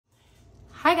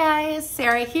Hi guys,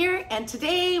 Sarah here, and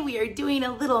today we are doing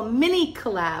a little mini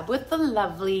collab with the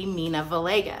lovely Mina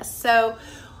Villegas. So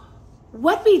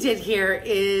what we did here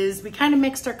is we kind of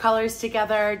mixed our colors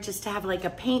together just to have like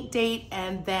a paint date,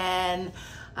 and then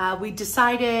we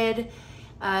decided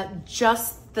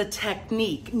just the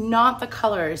technique, not the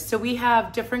colors. So we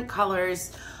have different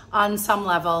colors on some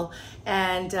level,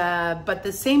 and but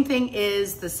the same thing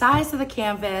is the size of the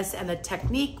canvas and the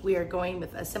technique. We are going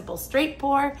with a simple straight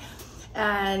pour.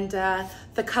 And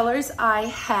the colors I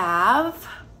have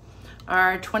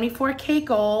are 24K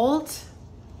gold.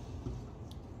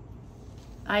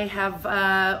 I have,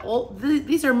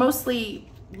 these are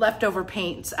mostly leftover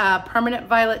paints. Permanent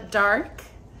violet dark.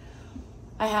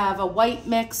 I have a white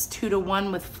mix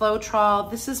 2-to-1 with Floetrol.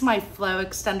 This is my flow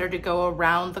extender to go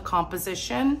around the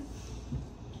composition.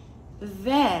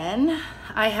 Then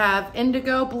I have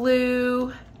indigo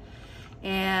blue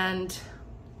and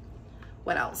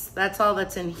what else? That's all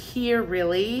that's in here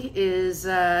really is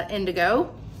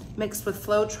indigo mixed with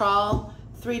Floetrol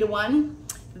 3-to-1.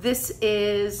 This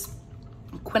is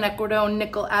quinacridone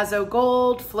nickel azo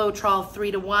gold, Floetrol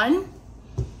 3-to-1.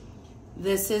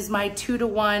 This is my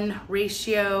 2-to-1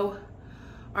 ratio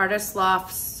Artist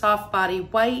Loft soft body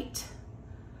white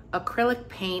acrylic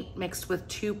paint mixed with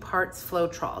 2 parts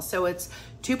Floetrol. So it's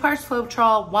 2 parts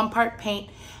Floetrol, 1 part paint,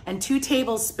 and 2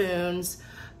 tablespoons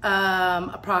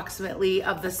approximately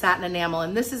of the satin enamel,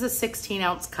 and this is a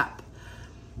 16-ounce cup.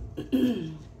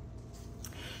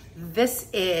 This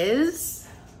is,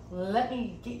 let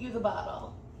me get you the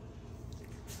bottle.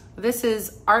 This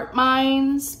is Art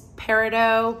Minds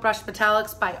Peridot Brush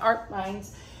Metallics by Art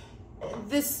Minds.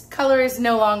 This color is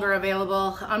no longer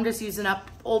available. I'm just using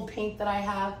up old paint that I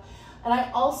have. And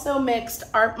I also mixed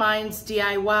Art Minds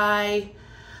DIY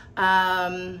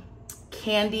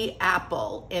Candy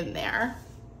Apple in there.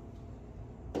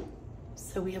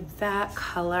 So we have that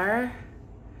color.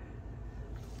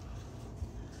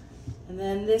 And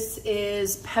then this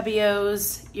is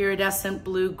Pebio's Iridescent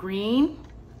Blue Green.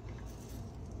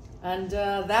 And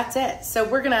that's it. So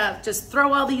we're gonna just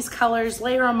throw all these colors,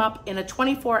 layer them up in a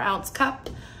 24-ounce cup.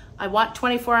 I want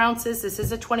 24 ounces. This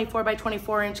is a 24 by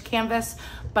 24 inch canvas,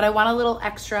 but I want a little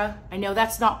extra. I know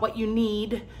that's not what you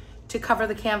need to cover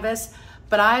the canvas,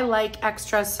 but I like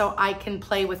extra so I can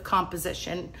play with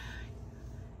composition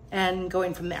and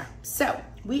going from there. So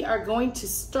we are going to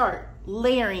start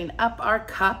layering up our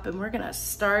cup, and we're gonna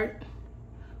start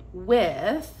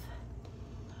with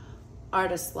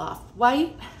Artist Loft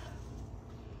white.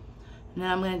 And then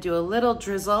I'm gonna do a little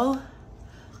drizzle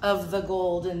of the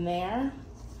gold in there.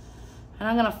 And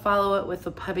I'm gonna follow it with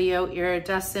the Pebio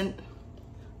Iridescent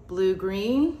Blue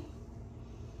Green.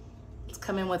 Let's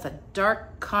come in with a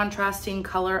dark contrasting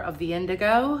color of the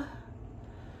indigo.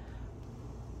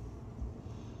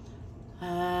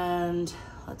 And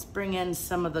let's bring in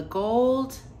some of the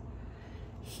gold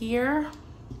here.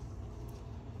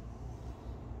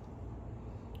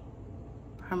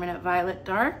 Permanent violet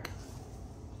dark.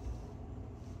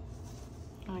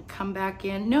 I'm gonna come back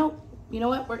in. No, you know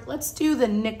what? Let's do the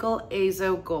nickel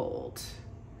azo gold.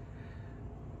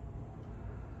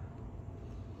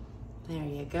 There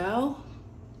you go.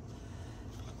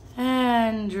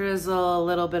 And drizzle a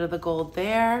little bit of the gold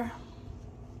there.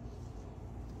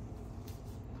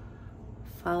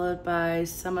 Followed by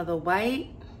some of the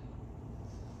white.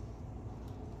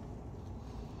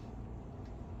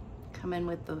 Come in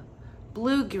with the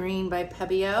blue green by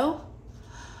Pebio.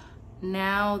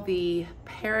 Now the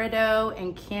Peridot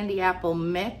and Candy Apple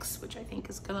mix, which I think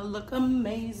is gonna look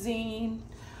amazing.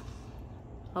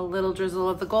 A little drizzle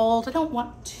of the gold. I don't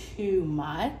want too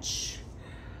much.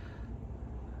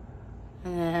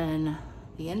 And then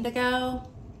the indigo.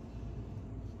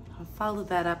 I'll follow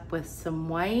that up with some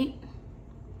white.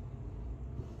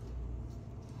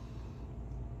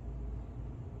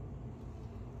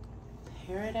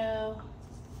 Peridot,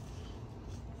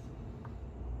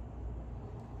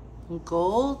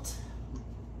 gold,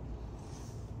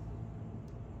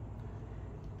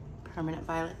 permanent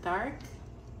violet dark,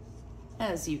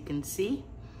 as you can see.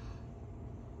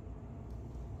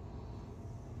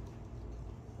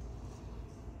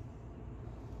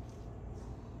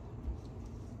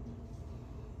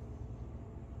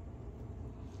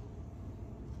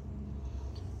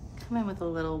 Come in with a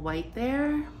little white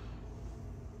there.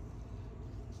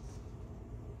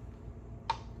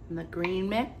 And the green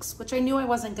mix, which I knew I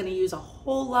wasn't gonna use a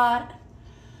whole lot.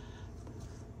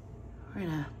 We're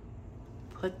gonna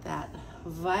put that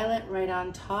violet right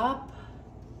on top.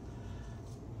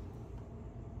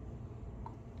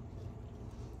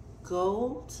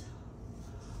 Gold.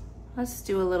 Let's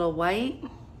do a little white.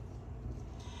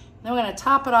 Then we're gonna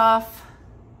top it off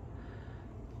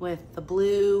with the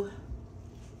blue.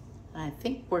 And I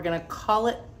think we're gonna call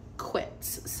it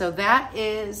quits. So that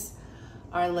is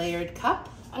our layered cup.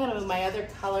 I'm gonna move my other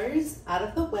colors out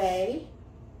of the way.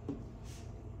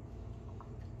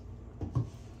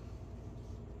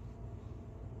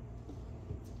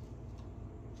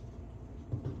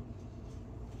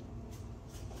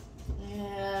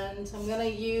 And I'm gonna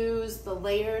use the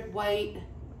layered white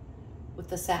with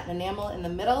the satin enamel in the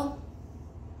middle.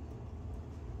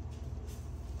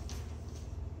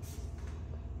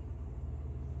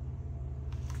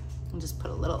 And just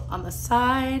put a little on the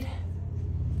side.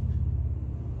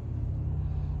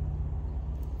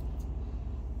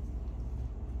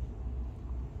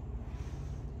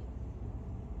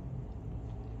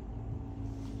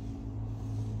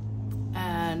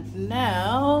 And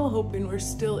now, hoping we're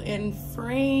still in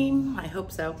frame, I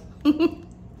hope so,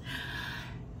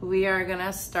 we are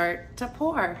gonna start to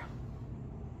pour.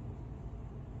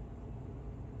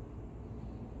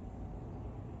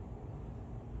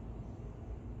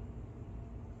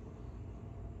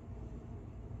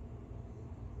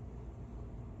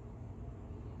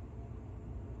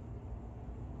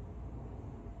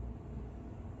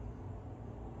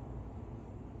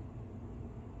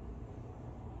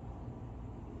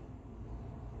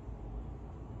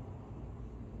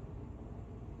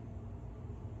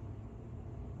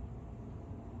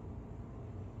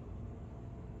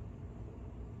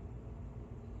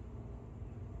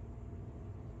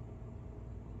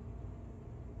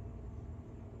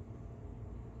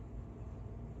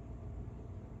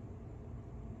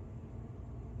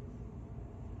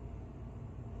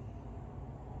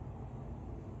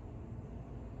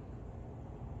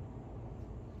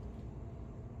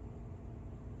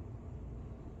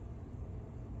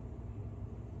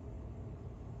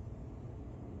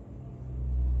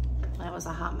 That was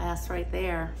a hot mess right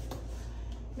there.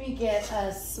 We get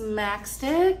a smack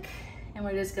stick and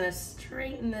we're just gonna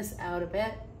straighten this out a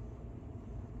bit.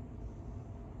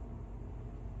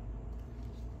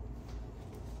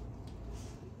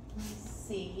 Let's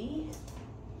see.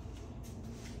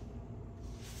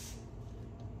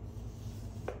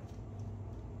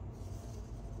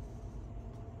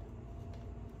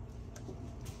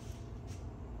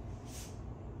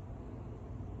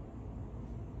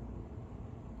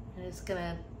 Just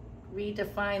gonna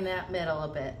redefine that middle a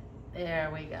bit. There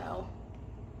we go.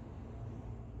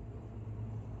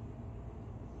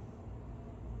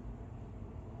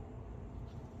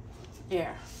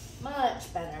 There,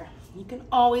 much better. You can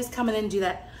always come in and do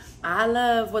that. I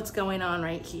love what's going on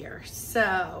right here.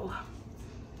 So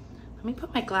let me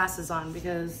put my glasses on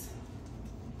because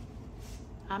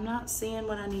I'm not seeing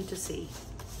what I need to see.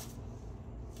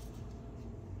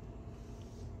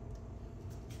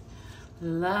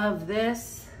 Love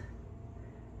this.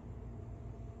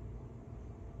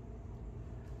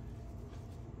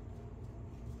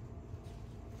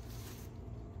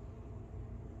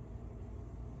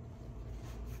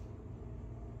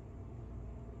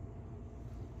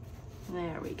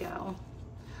 There we go.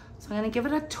 So I'm gonna give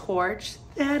it a torch.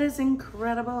 That is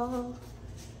incredible.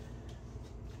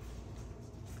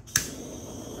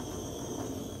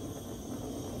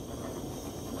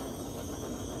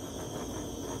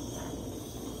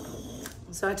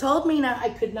 So I told Mina I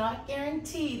could not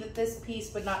guarantee that this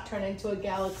piece would not turn into a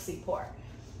galaxy pour.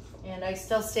 And I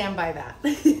still stand by that.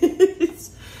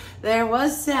 There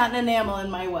was satin enamel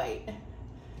in my white.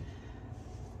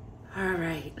 All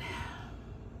right.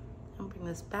 I'll bring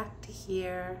this back to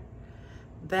here,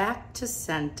 back to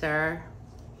center.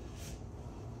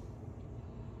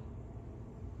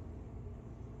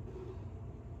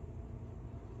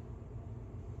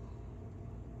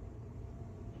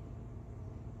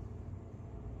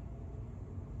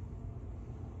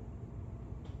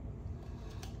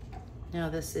 Now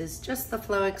this is just the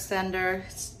flow extender.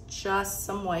 It's just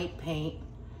some white paint.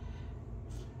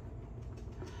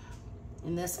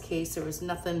 In this case, there was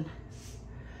nothing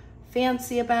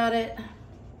fancy about it.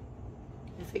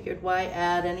 I figured why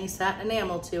add any satin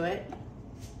enamel to it.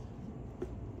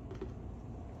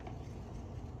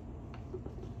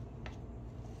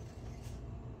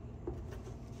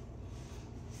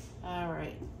 All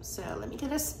right, so let me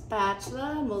get a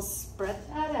spatula and we'll spread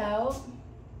that out.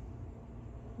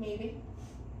 Maybe,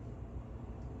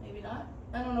 maybe not.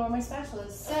 I don't know where my spatula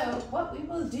is. So what we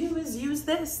will do is use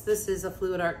this. This is a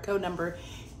Fluid Art code number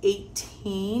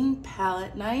 18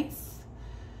 palette knife.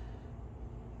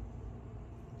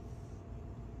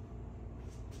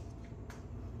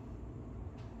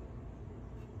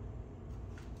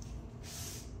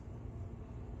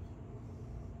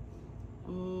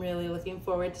 I'm really looking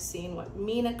forward to seeing what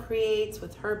Mina creates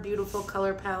with her beautiful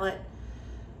color palette.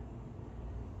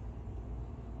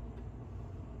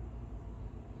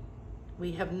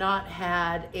 We have not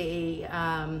had a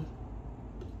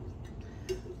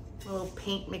little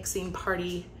paint mixing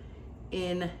party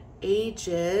in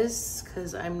ages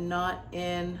because I'm not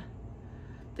in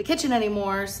the kitchen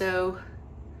anymore. So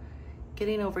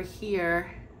getting over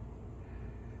here,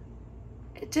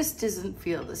 it just doesn't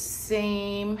feel the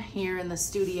same here in the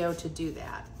studio to do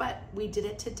that. But we did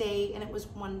it today and it was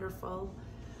wonderful.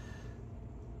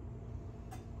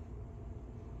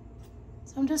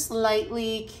 So I'm just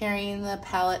lightly carrying the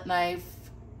palette knife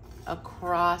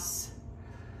across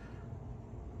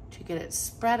to get it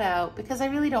spread out because I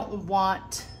really don't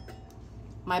want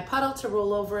my puddle to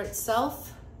roll over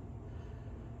itself.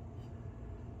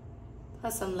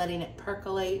 Plus I'm letting it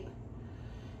percolate,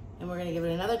 and we're gonna give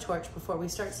it another torch before we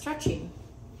start stretching.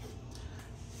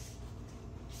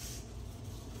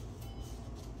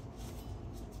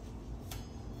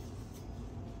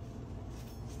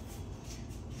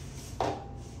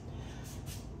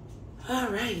 All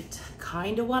right,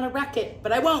 kind of want to wreck it,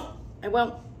 but I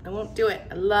won't do it.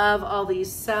 I love all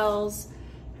these cells.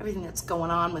 Everything that's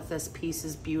going on with this piece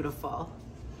is beautiful.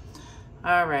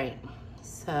 All right,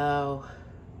 so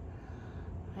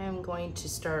I'm going to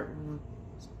start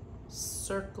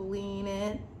circling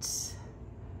it.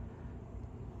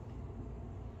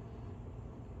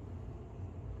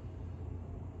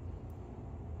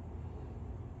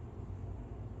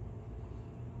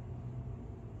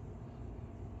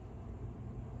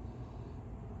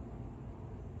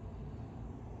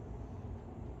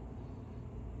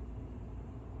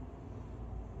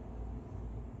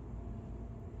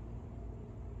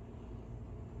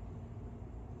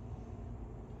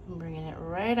 I'm bringing it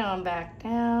right on back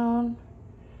down.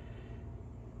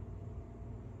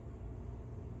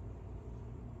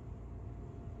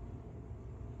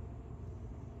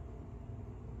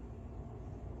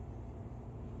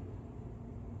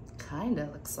 Kind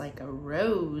of looks like a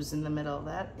rose in the middle.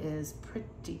 That is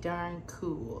pretty darn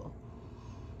cool.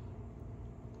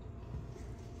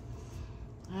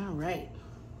 All right.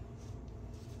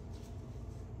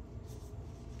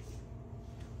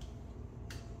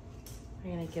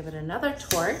 We're gonna give it another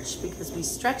torch because we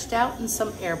stretched out and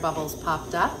some air bubbles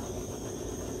popped up.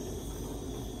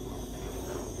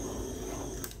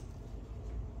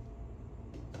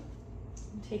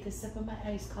 Take a sip of my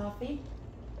iced coffee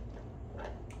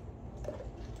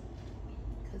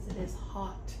because it is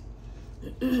hot.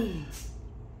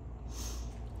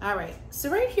 All right,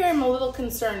 so right here I'm a little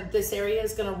concerned this area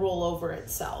is gonna roll over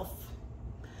itself.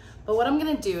 But what I'm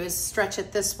gonna do is stretch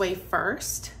it this way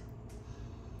first.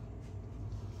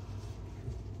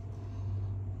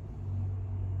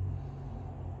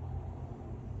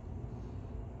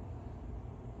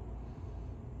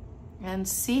 And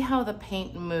see how the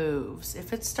paint moves.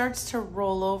 If it starts to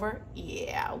roll over,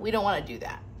 yeah, we don't want to do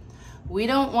that. We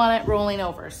don't want it rolling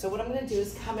over. So what I'm going to do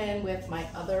is come in with my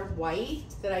other white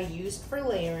that I used for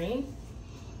layering.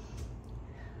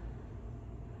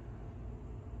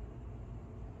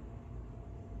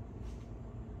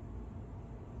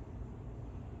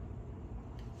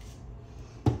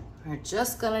 We're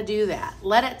just going to do that.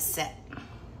 Let it sit.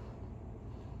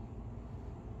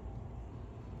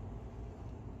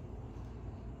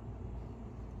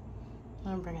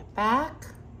 I'm gonna bring it back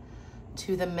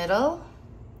to the middle.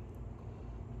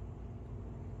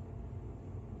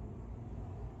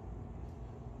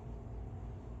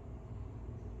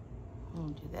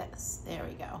 And do this, there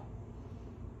we go.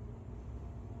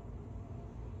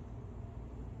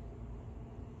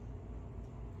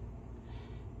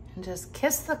 And just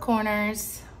kiss the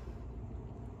corners.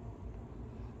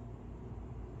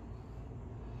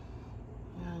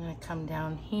 I'm gonna come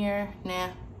down here,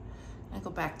 I go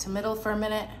back to middle for a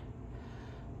minute,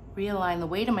 realign the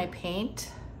weight of my paint.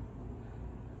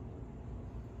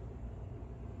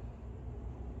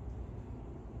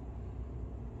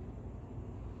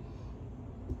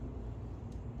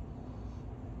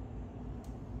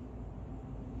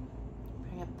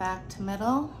 Bring it back to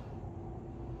middle.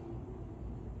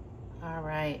 All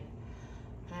right,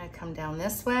 I'm gonna come down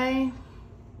this way.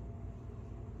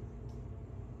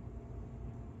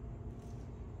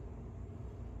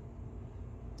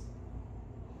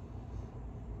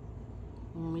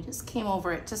 And we just came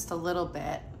over it just a little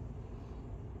bit.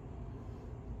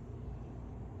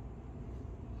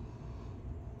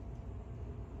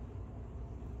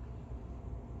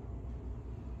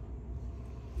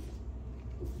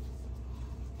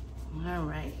 All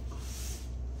right.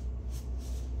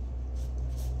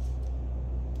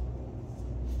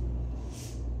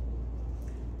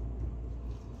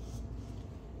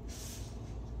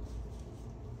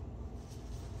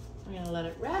 We're gonna let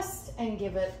it rest and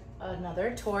give it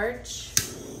another torch.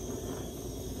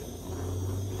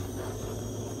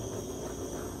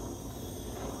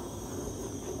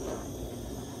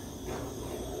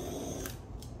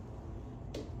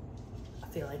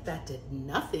 that did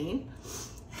nothing.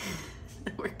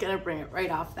 We're gonna bring it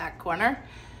right off that corner.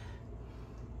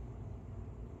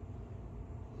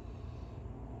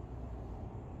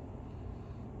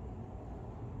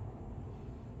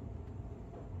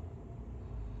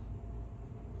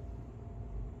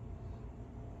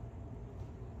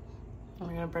 We're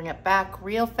gonna bring it back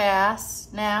real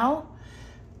fast now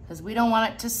because we don't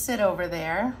want it to sit over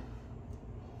there.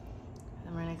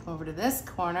 And we're gonna come over to this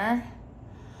corner.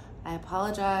 I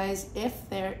apologize if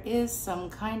there is some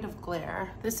kind of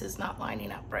glare. This is not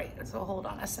lining up right, so hold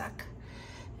on a sec.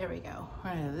 There we go.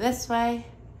 We're gonna go this way,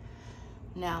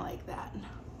 now like that.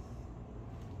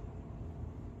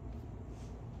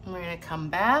 And we're gonna come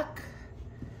back.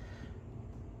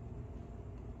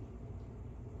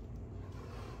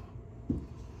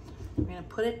 We're gonna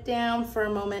put it down for a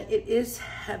moment. It is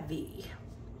heavy.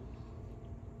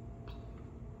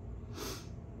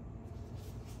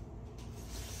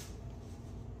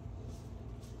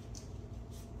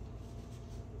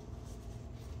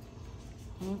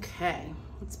 Okay,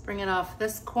 let's bring it off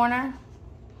this corner.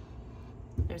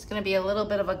 There's gonna be a little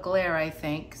bit of a glare, I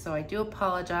think, so I do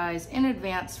apologize in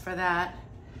advance for that.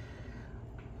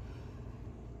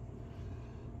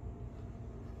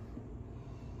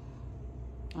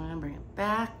 I'm gonna bring it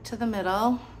back to the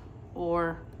middle,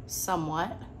 or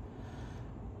somewhat.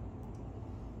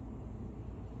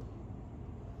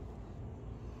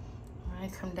 I'm gonna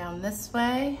come down this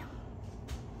way.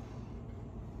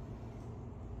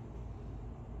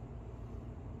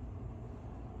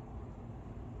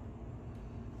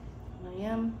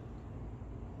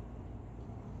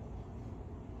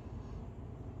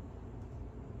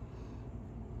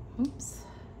 Oops.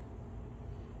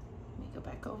 Let me go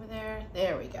back over there.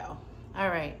 There we go. All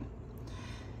right.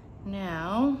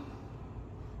 Now,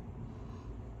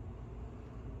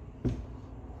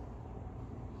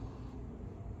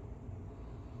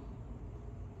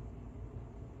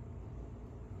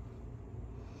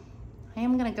 I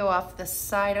am going to go off the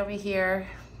side over here.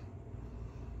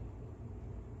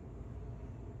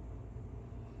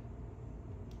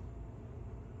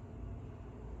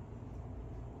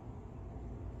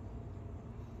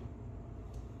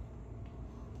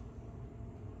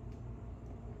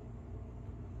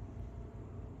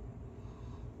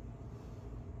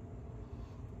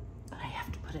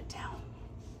 Put it down.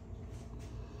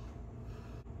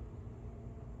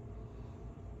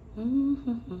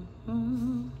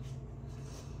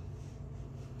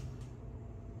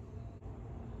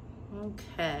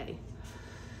 Okay.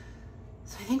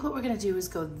 So I think what we're gonna do is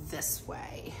go this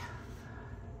way.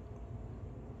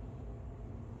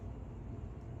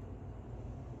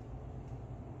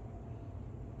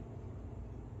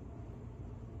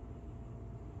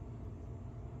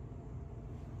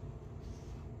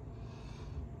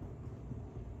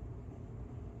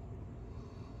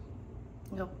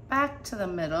 Go back to the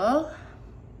middle.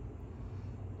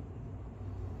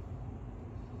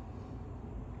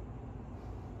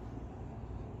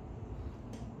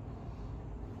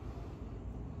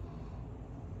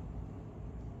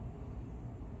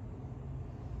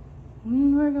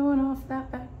 And we're going off that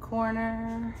back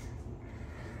corner.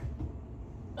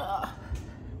 Ugh.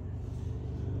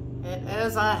 It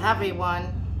is a heavy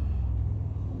one.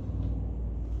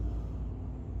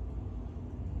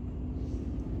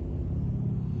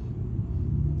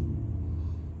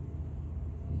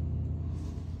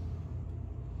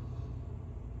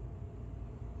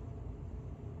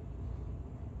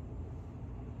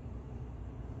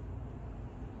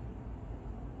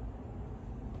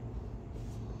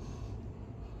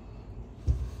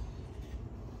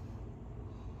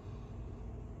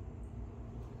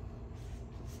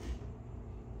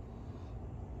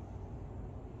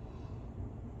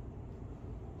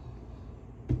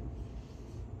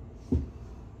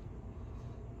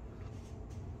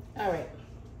 All right,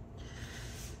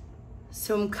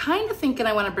 so I'm kind of thinking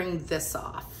I want to bring this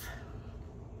off.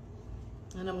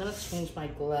 And I'm gonna change my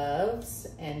gloves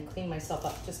and clean myself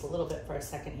up just a little bit for a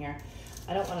second here.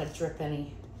 I don't want to drip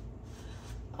any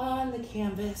on the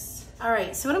canvas. All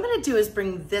right, so what I'm gonna do is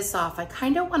bring this off. I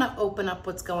kind of want to open up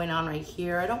what's going on right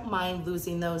here. I don't mind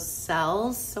losing those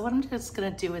cells. So what I'm just gonna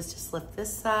do is just lift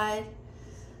this side.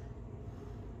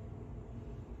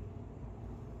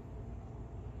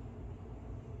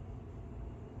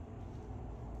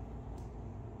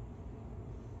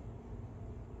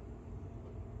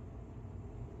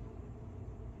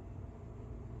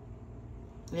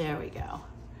 There we go.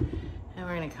 And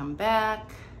we're gonna come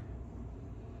back.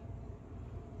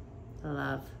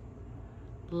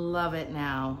 Love it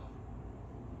now.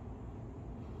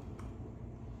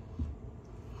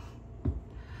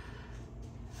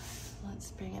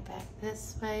 Let's bring it back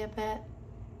this way a bit.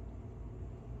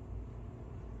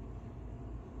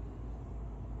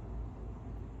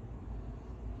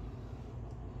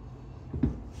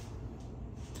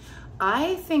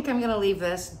 I think I'm gonna leave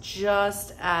this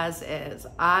just as is.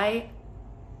 I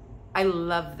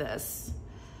love this.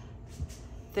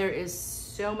 There is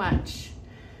so much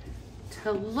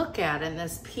to look at in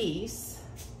this piece.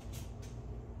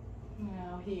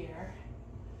 Now here,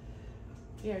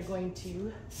 we are going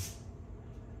to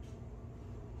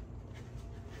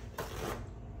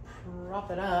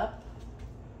prop it up.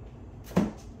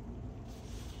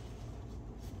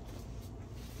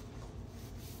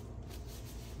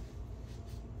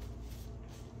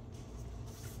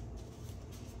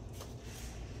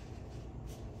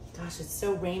 Gosh, it's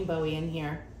so rainbowy in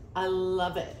here. I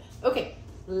love it. Okay,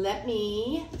 let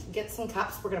me get some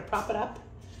cups. We're gonna prop it up.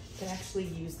 I can actually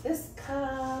use this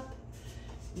cup,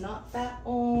 not that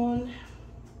one.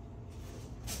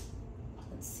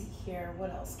 Let's see here, what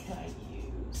else can I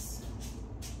use?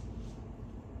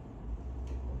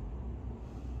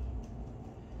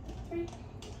 All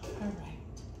right.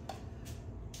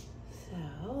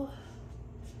 So,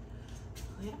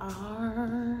 we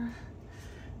are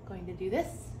going to do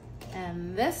this.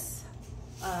 And this,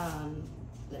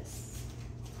 this.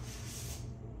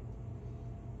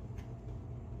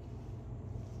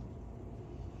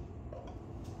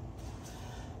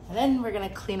 And then we're gonna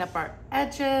clean up our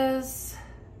edges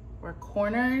or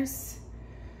corners.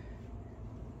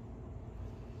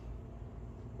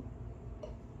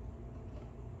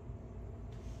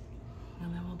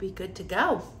 And then we'll be good to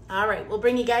go. All right, we'll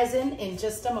bring you guys in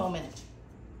just a moment.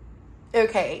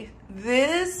 Okay,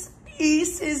 this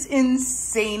piece is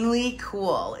insanely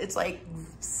cool. It's like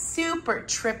super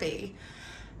trippy.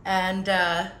 And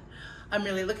I'm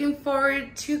really looking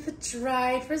forward to the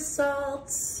dried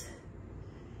results.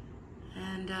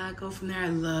 And go from there. I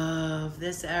love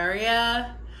this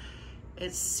area.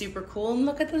 It's super cool. And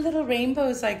look at the little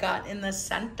rainbows I got in the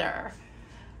center.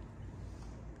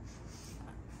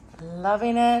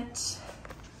 Loving it.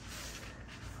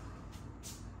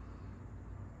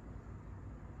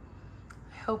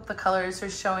 Hope the colors are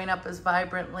showing up as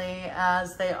vibrantly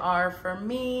as they are for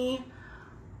me,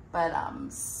 but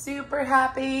I'm super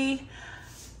happy.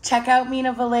 Check out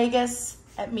Mina Villegas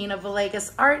at Mina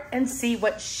Villegas Art and see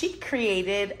what she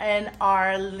created in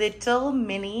our little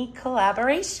mini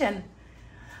collaboration.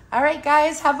 All right,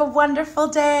 guys, have a wonderful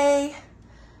day.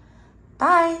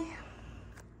 Bye.